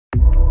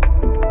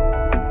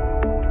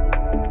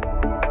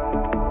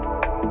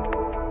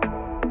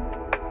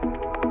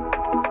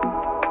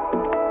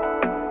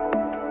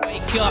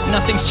up,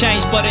 nothing's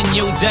changed but a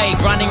new day.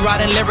 Grinding,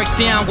 writing lyrics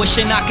down,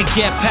 wishing I could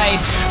get paid.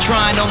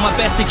 Trying on my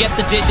best to get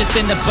the digits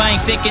in the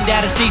bank. Thinking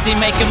that it's easy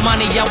making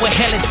money, yeah, well,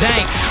 hell it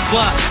ain't.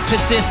 But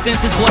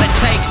persistence is what it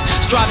takes.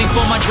 Striving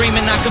for my dream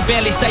and I can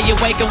barely stay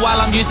awake. And while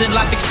I'm using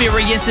life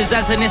experiences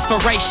as an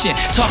inspiration,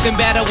 talking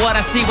better what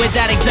I see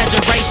without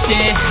exaggeration.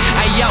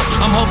 Hey yo,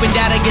 I'm hoping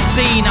that I get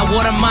seen. I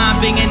wouldn't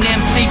mind being an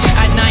MC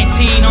at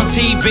 19 on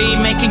TV,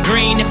 making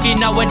green, if you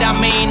know what I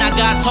mean. I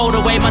got told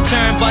to wait my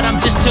turn, but I'm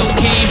just too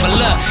keen. But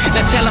look,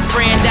 now tell a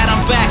friend that I'm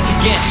back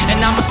again, and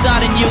I'ma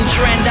start a new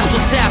trend, that's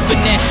what's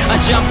happening. I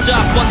jumped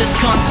up on this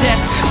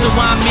contest, so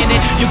I'm in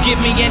it. You give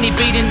me any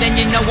beat and then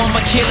you know I'ma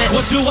kill it.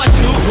 What do I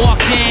do?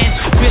 Walked in,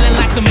 feeling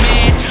like the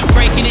man,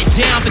 breaking it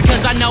down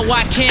because I know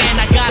I can.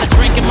 I got a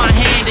drink in my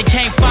hand and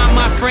can't find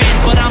my friends,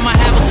 but I'ma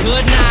have a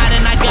good night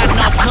and I got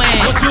no plan.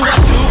 What do I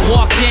do?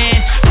 Walked in,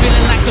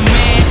 feeling like the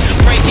man,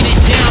 breaking it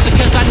down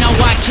because I know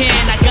I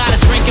can. I got a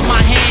drink in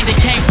my hand and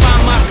can't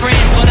find my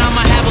friends, but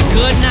I'ma have a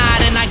good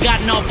night and I got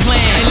no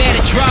plan. And let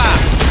it drive.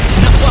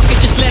 Now fuck it,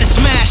 just let it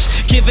smash.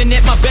 Giving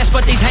it my best,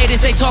 but these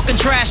haters, they talking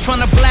trash.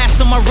 Trying to blast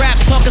on my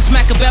raps, talking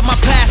smack about my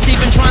past.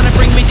 Even trying to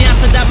bring me down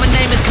so that my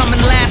name is coming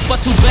last, but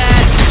too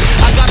bad.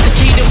 I got the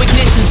key to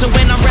ignition, so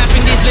when I'm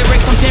rapping these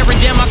lyrics, I'm tearing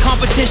down my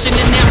competition.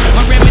 And now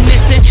I'm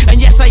reminiscing,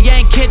 and yes, I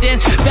ain't kidding,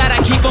 that I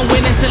keep on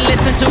winning, so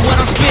listen to what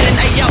I'm spitting.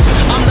 Hey yo,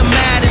 I'm the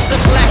maddest, the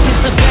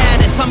blackest, the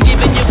baddest. I'm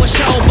giving you a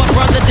show, but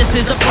brother, this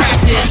is a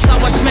practice. So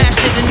I smash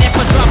it, and if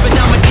I drop it,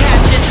 I'ma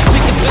catch it.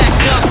 Pick it back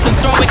up, and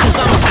throw it, cause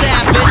I'm a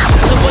savage.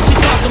 So what you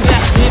talking about?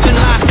 Living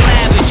life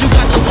lavish. You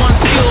got the one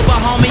skill, but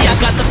homie, I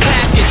got the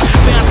package.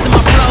 Bounce to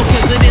my flow,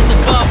 cause it is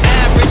above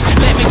average.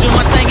 Let me do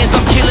my thing as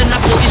I'm killing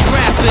up all these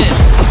rappers.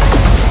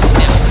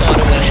 Never thought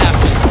it would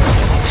happen.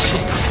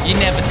 Shit, you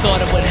never thought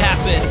it would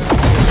happen.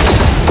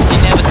 You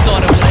never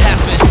thought it would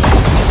happen.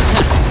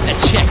 Now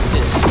check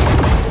this.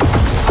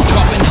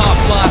 Dropping hot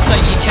bars so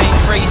you can't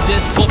freeze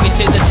this. Put me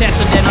to the test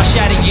and then I'll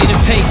shatter you to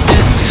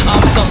pieces.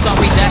 I'm so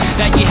sorry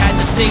that you had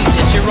to see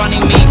this. You're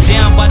running me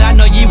down, but I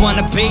know you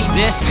wanna beat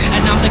this.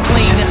 And I'm the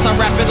cleanest, I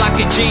rap it like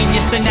a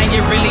genius. And now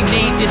you really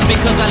need this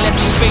because I left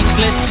you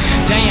speechless.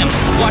 Damn,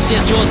 watch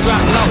as yours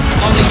drop low.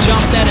 Only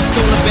jumped out of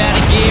school about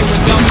a year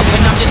ago,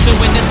 and I'm just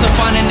doing this for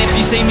fun. And if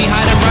you see me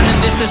hiding, running,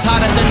 this is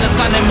harder than the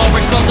sun and more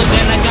explosive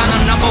than a gun.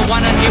 I'm number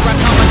one and here I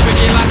come. I treat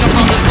you like I'm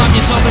from the sun.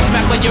 You're talking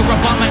smack, but you're a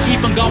bum. I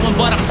keep on going,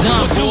 but I'm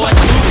done. What do I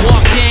do?